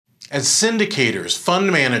As syndicators,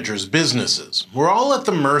 fund managers, businesses, we're all at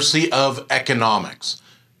the mercy of economics.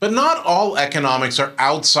 But not all economics are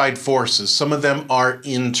outside forces. Some of them are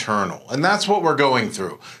internal. And that's what we're going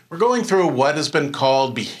through. We're going through what has been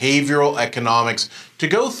called behavioral economics to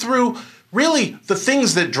go through really the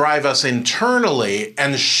things that drive us internally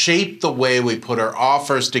and shape the way we put our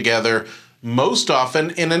offers together, most often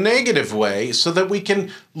in a negative way, so that we can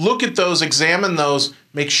look at those, examine those,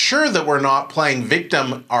 make sure that we're not playing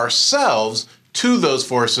victim ourselves to those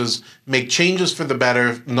forces, make changes for the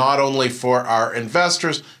better, not only for our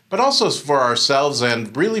investors, but also for ourselves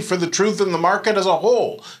and really for the truth in the market as a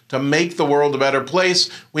whole. To make the world a better place,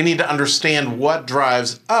 we need to understand what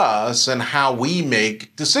drives us and how we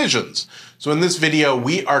make decisions. So in this video,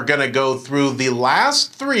 we are going to go through the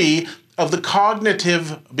last three of the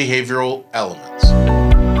cognitive behavioral elements.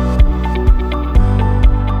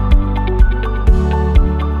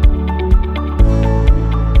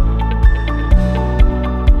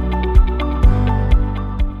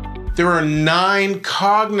 There are 9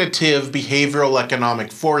 cognitive behavioral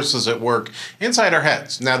economic forces at work inside our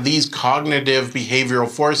heads. Now, these cognitive behavioral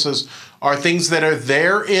forces are things that are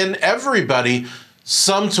there in everybody,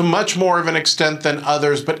 some to much more of an extent than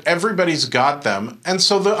others, but everybody's got them. And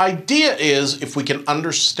so the idea is, if we can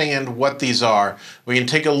understand what these are, we can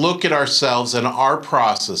take a look at ourselves and our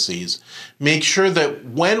processes, make sure that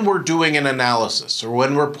when we're doing an analysis or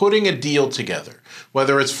when we're putting a deal together,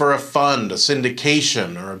 whether it's for a fund, a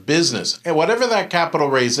syndication, or a business, and whatever that capital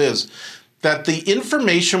raise is, that the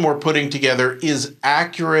information we're putting together is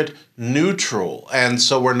accurate, neutral, and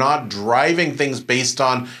so we're not driving things based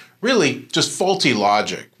on really just faulty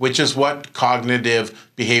logic, which is what cognitive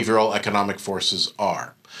behavioral economic forces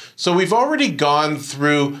are. So we've already gone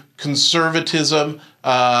through conservatism,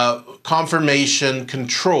 confirmation,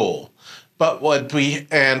 control. But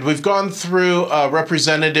we've gone through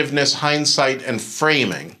representativeness, hindsight, and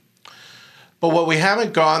framing. But what we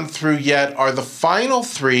haven't gone through yet are the final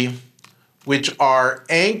 3, which are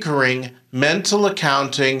anchoring, mental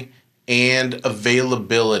accounting, and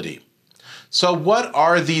availability. So what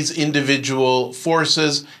are these individual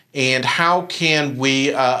forces and how can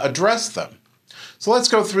we address them? So let's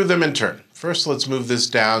go through them in turn. First, let's move this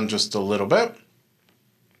down just a little bit.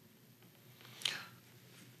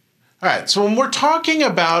 All right, so when we're talking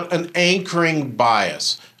about an anchoring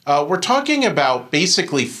bias, we're talking about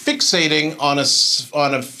basically fixating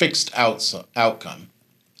on a fixed outcome.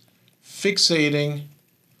 Fixating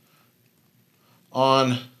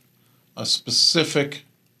on a specific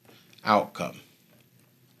outcome.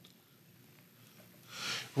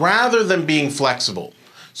 Rather than being flexible.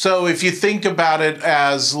 So if you think about it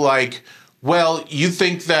as like, well, you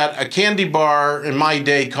think that a candy bar in my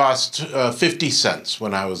day cost 50 cents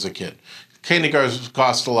when I was a kid. Candy bars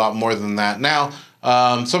cost a lot more than that now.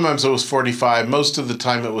 Sometimes it was 45. Most of the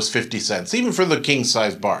time it was 50 cents. Even for the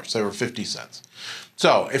king-size bars, they were 50 cents.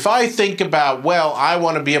 So if I think about, well, I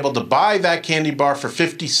want to be able to buy that candy bar for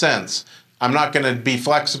 50 cents, I'm not going to be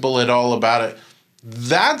flexible at all about it.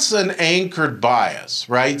 That's an anchored bias,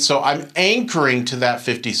 right? So I'm anchoring to that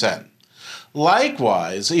 50 cent.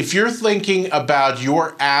 Likewise, if you're thinking about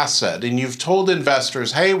your asset and you've told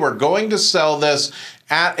investors, hey, we're going to sell this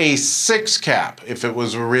at a 6 cap, if it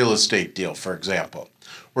was a real estate deal, for example.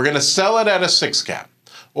 We're going to sell it at a 6 cap.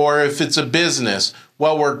 Or if it's a business,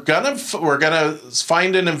 well, we're gonna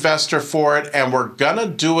find an investor for it and we're going to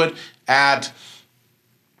do it at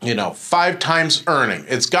 5 times earning.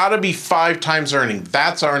 It's got to be 5 times earning.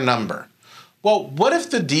 That's our number. Well, what if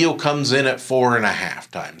the deal comes in at 4.5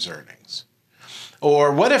 times earnings?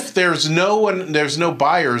 Or what if there's no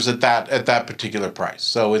buyers at that particular price?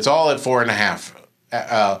 So it's all at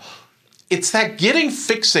 4.5. It's that getting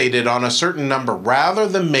fixated on a certain number rather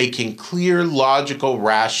than making clear, logical,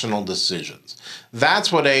 rational decisions.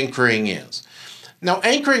 That's what anchoring is. Now,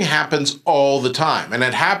 anchoring happens all the time, and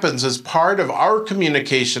it happens as part of our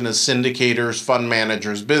communication as syndicators, fund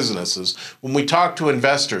managers, businesses. When we talk to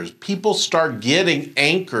investors, people start getting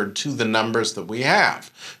anchored to the numbers that we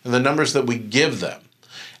have and the numbers that we give them.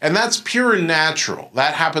 And that's pure and natural.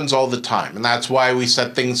 That happens all the time. And that's why we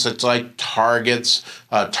set things such like targets,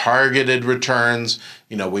 targeted returns.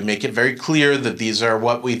 We make it very clear that these are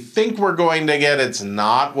what we think we're going to get. It's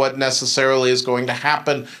not what necessarily is going to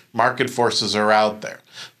happen. Market forces are out there.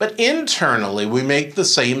 But internally, we make the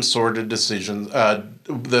same sort of decisions,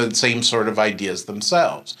 the same sort of ideas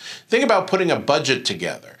themselves. Think about putting a budget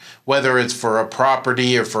together. Whether it's for a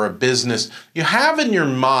property or for a business, you have in your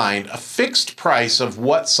mind a fixed price of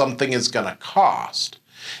what something is going to cost.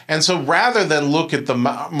 And so rather than look at the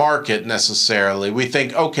market necessarily, we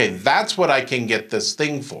think, okay, that's what I can get this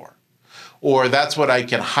thing for. or that's what I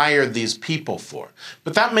can hire these people for.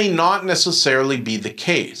 But that may not necessarily be the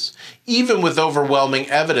case. Even with overwhelming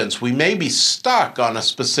evidence, we may be stuck on a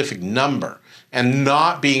specific number, and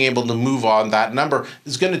not being able to move on that number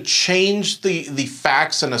is going to change the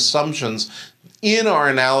facts and assumptions in our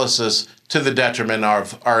analysis to the detriment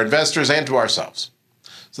of our investors and to ourselves.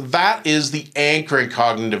 So that is the anchoring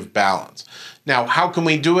cognitive balance. Now, how can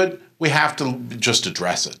we do it? We have to just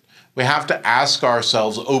address it. We have to ask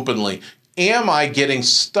ourselves openly, am I getting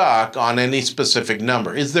stuck on any specific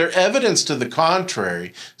number? Is there evidence to the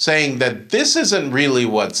contrary saying that this isn't really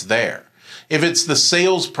what's there? If it's the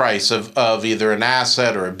sales price of either an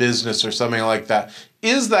asset or a business or something like that,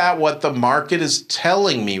 is that what the market is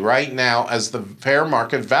telling me right now as the fair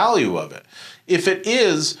market value of it? If it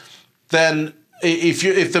is, then if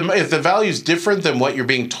the value is different than what you're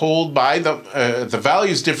being told by the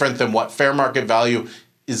value is different than what fair market value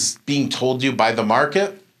is being told you by the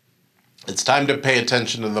market, it's time to pay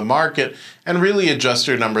attention to the market and really adjust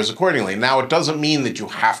your numbers accordingly. Now, it doesn't mean that you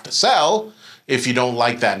have to sell if you don't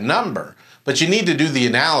like that number, but you need to do the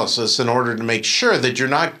analysis in order to make sure that you're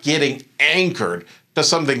not getting anchored to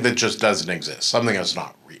something that just doesn't exist, something that's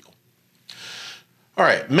not real. All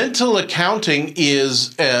right, mental accounting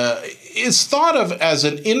is thought of as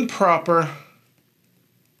an improper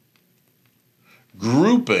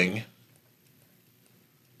grouping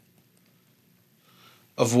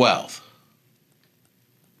of wealth.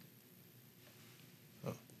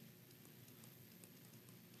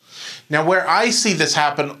 Now, where I see this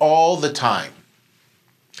happen all the time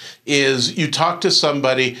is you talk to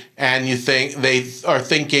somebody and you think they are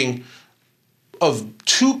thinking of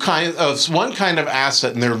one kind of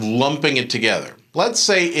asset and they're lumping it together. Let's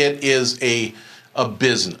say it is a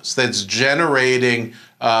business that's generating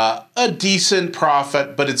a decent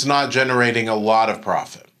profit, but it's not generating a lot of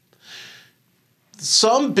profit.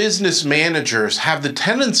 Some business managers have the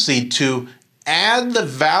tendency to add the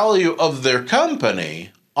value of their company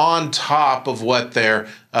on top of what their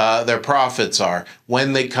profits are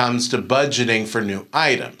when it comes to budgeting for new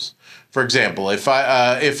items. For example, if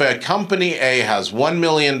a company A has $1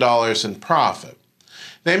 million in profit,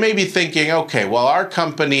 they may be thinking, okay, well, our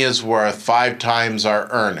company is worth 5 times our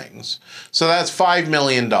earnings, so that's $5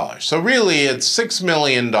 million. So really, it's $6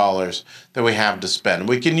 million that we have to spend.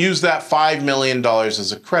 We can use that $5 million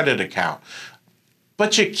as a credit account.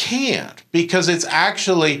 But you can't, because it's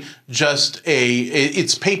actually just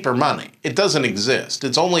it's paper money. It doesn't exist.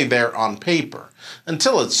 It's only there on paper.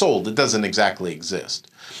 Until it's sold, it doesn't exactly exist.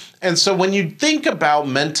 And so when you think about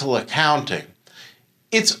mental accounting,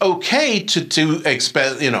 it's okay to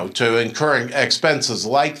incur expenses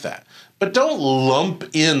like that. But don't lump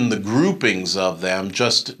in the groupings of them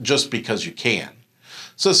just because you can.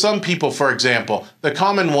 So some people, for example, the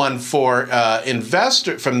common one for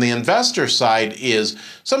from the investor side is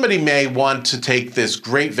somebody may want to take this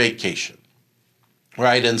great vacation,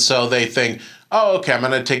 right? And so they think, oh, okay, I'm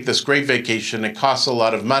going to take this great vacation. It costs a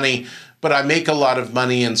lot of money, but I make a lot of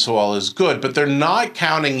money and so all is good. But they're not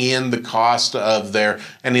counting in the cost of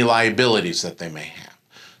any liabilities that they may have.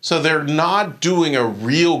 So they're not doing a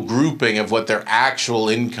real grouping of what their actual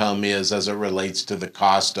income is as it relates to the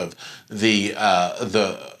cost of the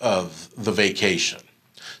vacation.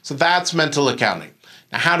 So that's mental accounting.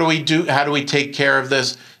 Now, how do we take care of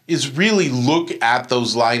this? Is really look at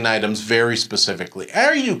those line items very specifically.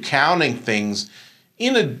 Are you counting things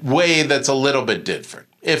in a way that's a little bit different?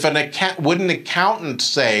 Would an accountant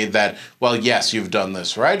say that, well, yes, you've done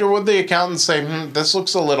this, right? Or would the accountant say, this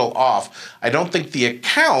looks a little off. I don't think the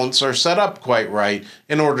accounts are set up quite right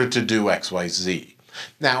in order to do X, Y, Z.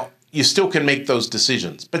 Now, you still can make those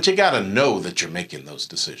decisions, but you got to know that you're making those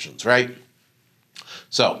decisions, right?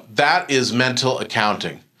 So that is mental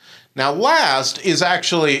accounting. Now, last is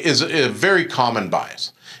a very common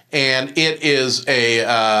bias. And it is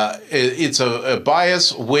it's a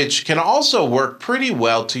bias which can also work pretty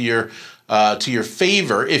well to your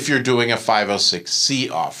favor if you're doing a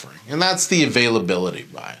 506c offering, and that's the availability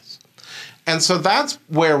bias. And so that's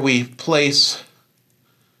where we place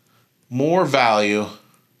more value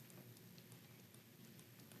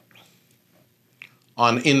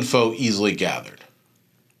on info easily gathered.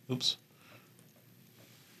 Oops.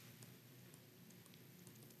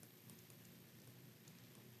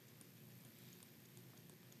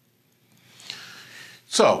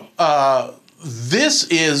 So this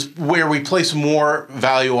is where we place more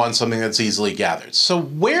value on something that's easily gathered. So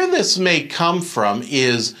where this may come from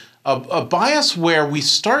is a bias where we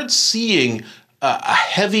start seeing a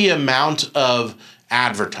heavy amount of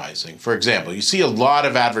advertising. For example, you see a lot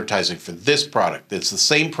of advertising for this product. It's the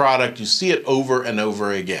same product. You see it over and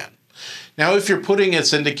over again. Now, if you're putting a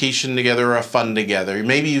syndication together or a fund together,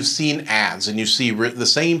 maybe you've seen ads and you see the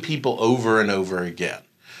same people over and over again,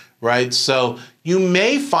 right? So you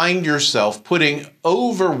may find yourself putting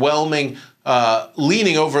leaning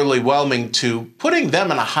overly whelming to putting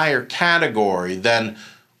them in a higher category than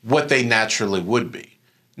what they naturally would be.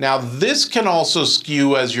 Now, this can also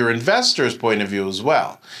skew as your investor's point of view as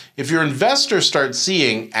well. If your investors start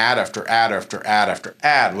seeing ad after ad after ad after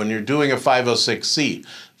ad when you're doing a 506c,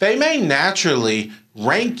 they may naturally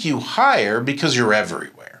rank you higher because you're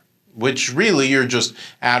everywhere, which really you're just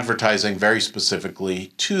advertising very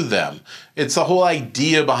specifically to them. It's the whole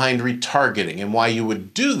idea behind retargeting and why you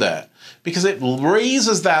would do that, because it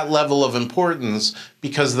raises that level of importance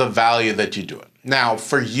because of the value that you do it. Now,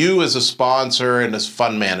 for you as a sponsor and as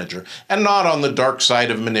fund manager, and not on the dark side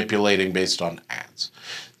of manipulating based on ads,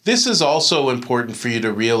 this is also important for you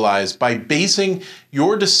to realize by basing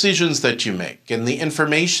your decisions that you make and the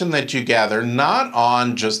information that you gather not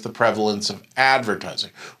on just the prevalence of advertising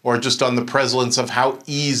or just on the prevalence of how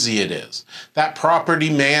easy it is. That property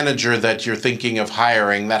manager that you're thinking of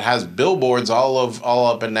hiring that has billboards all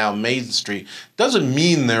up and down Main Street doesn't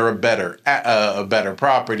mean they're a better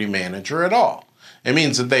property manager at all. It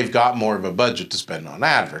means that they've got more of a budget to spend on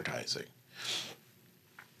advertising.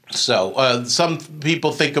 So some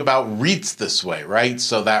people think about REITs this way, right?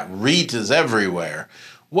 So that REIT is everywhere.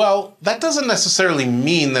 Well, that doesn't necessarily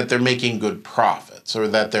mean that they're making good profits or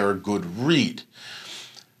that they're a good REIT.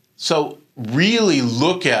 So really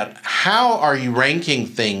look at how are you ranking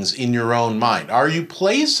things in your own mind. Are you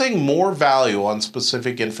placing more value on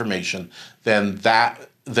specific information than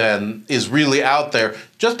is really out there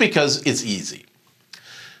just because it's easy?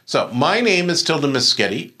 So my name is Tilda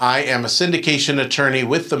Moschetti. I am a syndication attorney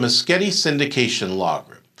with the Moschetti Syndication Law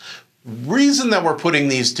Group. Reason that we're putting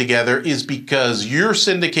these together is because you're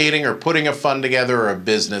syndicating or putting a fund together or a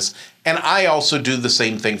business, and I also do the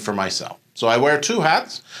same thing for myself. So I wear two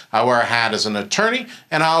hats. I wear a hat as an attorney,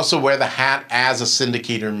 and I also wear the hat as a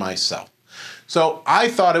syndicator myself. So I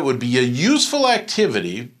thought it would be a useful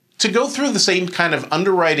activity to go through the same kind of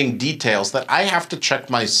underwriting details that I have to check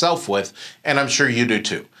myself with, and I'm sure you do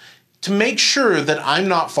too, to make sure that I'm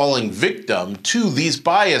not falling victim to these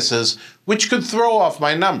biases which could throw off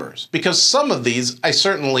my numbers, because some of these I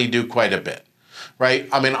certainly do quite a bit, right?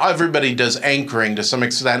 I mean, everybody does anchoring to some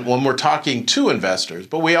extent when we're talking to investors,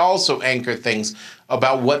 but we also anchor things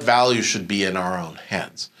about what value should be in our own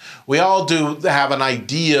heads. We all do have an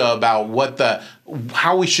idea about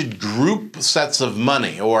how we should group sets of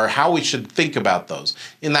money or how we should think about those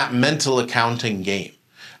in that mental accounting game.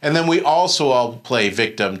 And then we also all play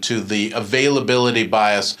victim to the availability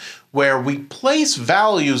bias where we place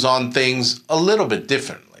values on things a little bit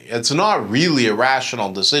differently. It's not really a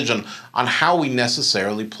rational decision on how we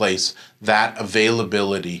necessarily place that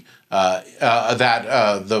availability, the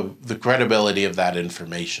credibility of that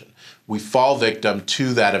information. We fall victim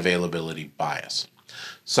to that availability bias.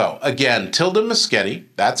 So again, Tilda Moschetti,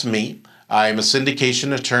 that's me. I am a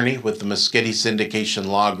syndication attorney with the Moschetti Syndication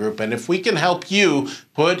Law Group, and if we can help you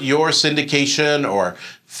put your syndication or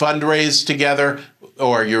fundraise together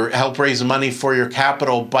or help raise money for your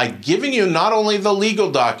capital by giving you not only the legal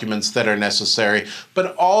documents that are necessary,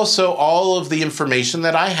 but also all of the information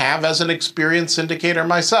that I have as an experienced syndicator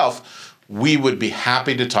myself, we would be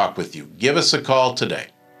happy to talk with you. Give us a call today.